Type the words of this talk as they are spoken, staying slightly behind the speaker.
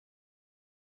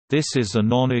This is a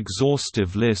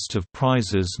non-exhaustive list of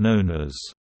prizes known as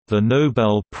the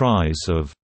Nobel Prize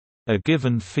of a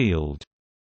given field.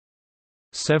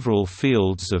 Several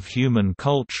fields of human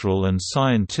cultural and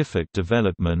scientific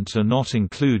development are not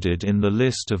included in the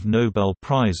list of Nobel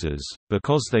Prizes,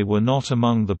 because they were not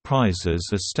among the prizes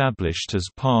established as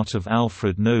part of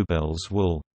Alfred Nobel's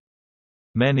will.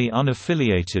 Many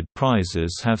unaffiliated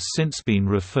prizes have since been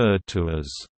referred to as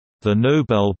the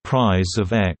Nobel Prize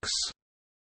of X,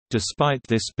 despite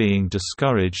this being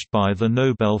discouraged by the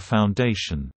Nobel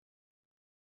Foundation.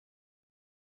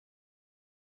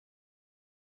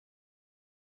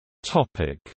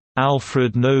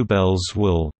 Alfred Nobel's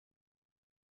will.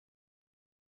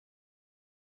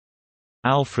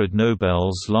 Alfred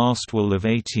Nobel's last will of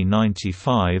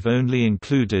 1895 only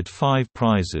included 5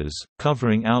 prizes,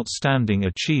 covering outstanding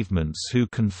achievements who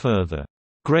confer the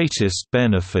greatest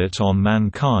benefit on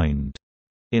mankind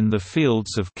in the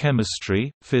fields of chemistry,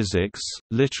 physics,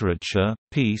 literature,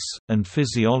 peace, and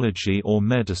physiology or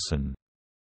medicine.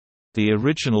 The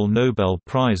original Nobel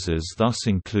Prizes thus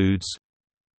includes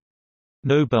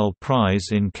Nobel Prize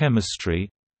in Chemistry,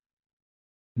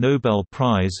 Nobel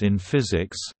Prize in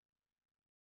Physics,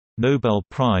 Nobel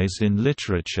Prize in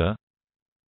Literature,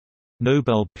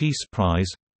 Nobel Peace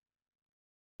Prize,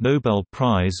 Nobel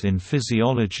Prize in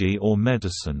Physiology or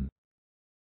Medicine.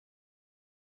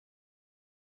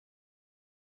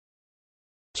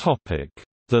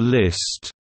 The list.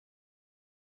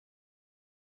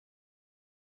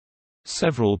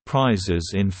 Several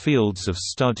prizes in fields of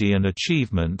study and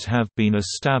achievement have been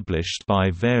established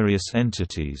by various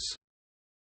entities.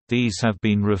 These have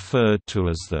been referred to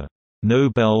as the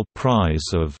Nobel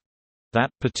Prize of that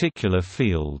particular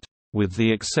field. With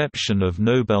the exception of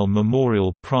Nobel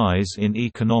Memorial Prize in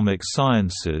Economic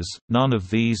Sciences, none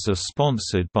of these are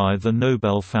sponsored by the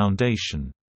Nobel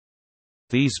Foundation.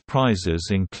 These prizes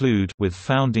include with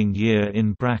founding year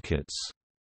in brackets.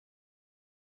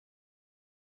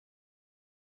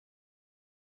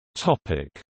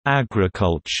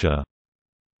 Agriculture.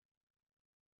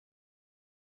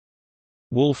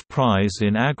 Wolf Prize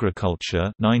in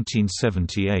Agriculture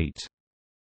 1978.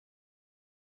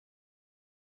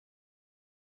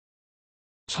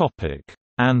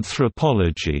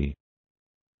 Anthropology.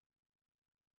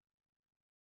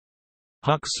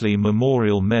 Huxley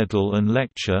Memorial Medal and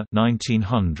Lecture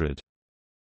 1900.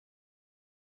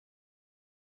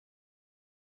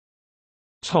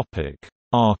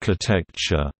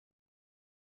 Architecture.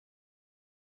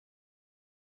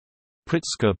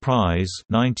 Pritzker Prize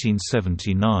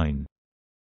 1979.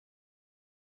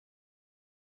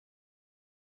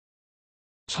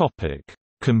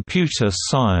 Computer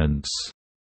science.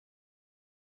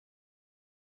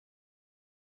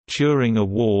 Turing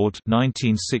Award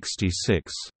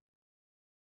 1966.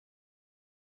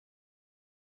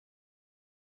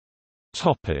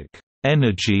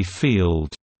 Energy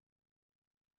field.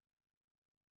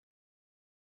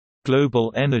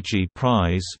 Global Energy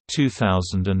Prize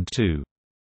 2002.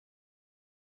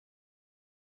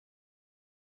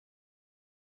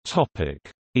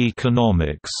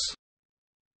 Economics.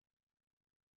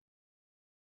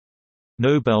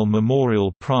 Nobel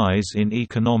Memorial Prize in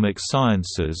Economic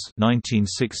Sciences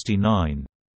 1969.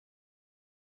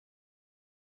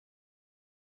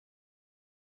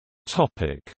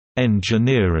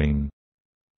 Engineering.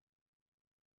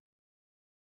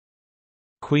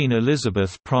 Queen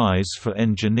Elizabeth Prize for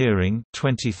Engineering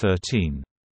 2013.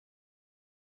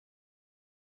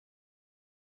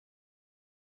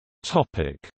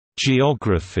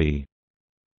 Geography.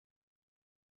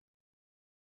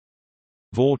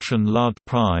 Vautrin Lud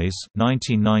Prize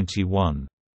 1991.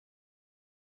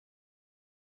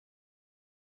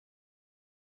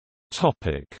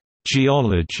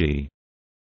 Geology.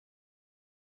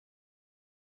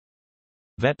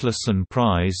 Vetlesen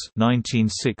Prize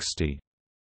 1960.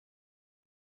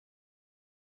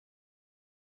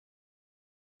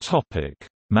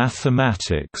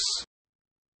 Mathematics.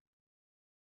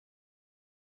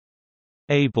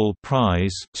 Abel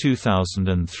Prize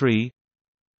 2003.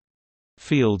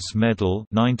 Fields Medal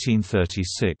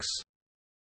 1936.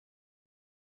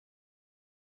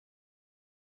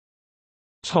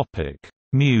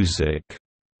 Music.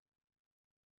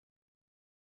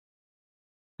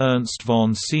 Ernst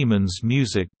von Siemens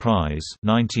Music Prize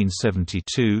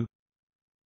 1972.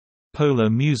 Polar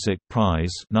Music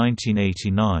Prize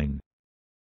 1989.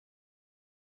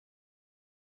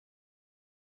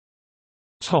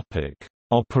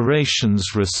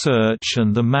 Operations research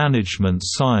and the management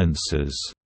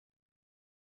sciences.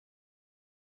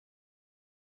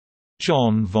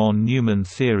 John von Neumann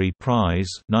Theory Prize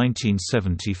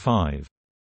 1975.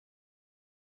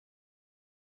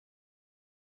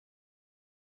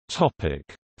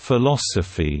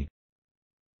 Philosophy.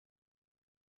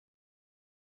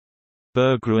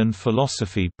 Berggruen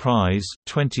Philosophy Prize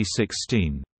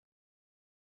 2016.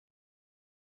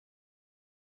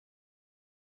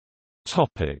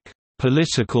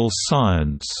 Political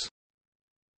science.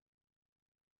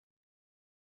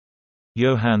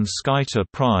 Johann Skytte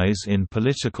Prize in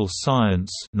Political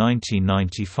Science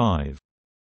 1995.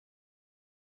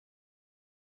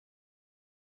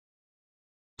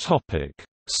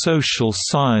 Social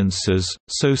sciences,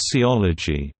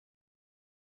 sociology.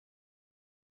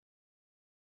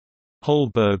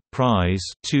 Holberg Prize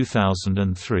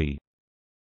 2003.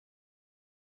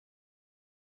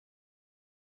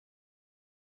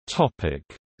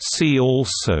 See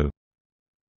also: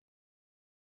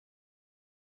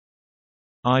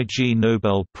 Ig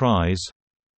Nobel Prize,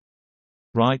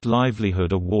 Right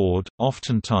Livelihood Award,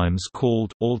 oftentimes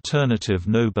called Alternative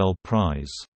Nobel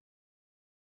Prize.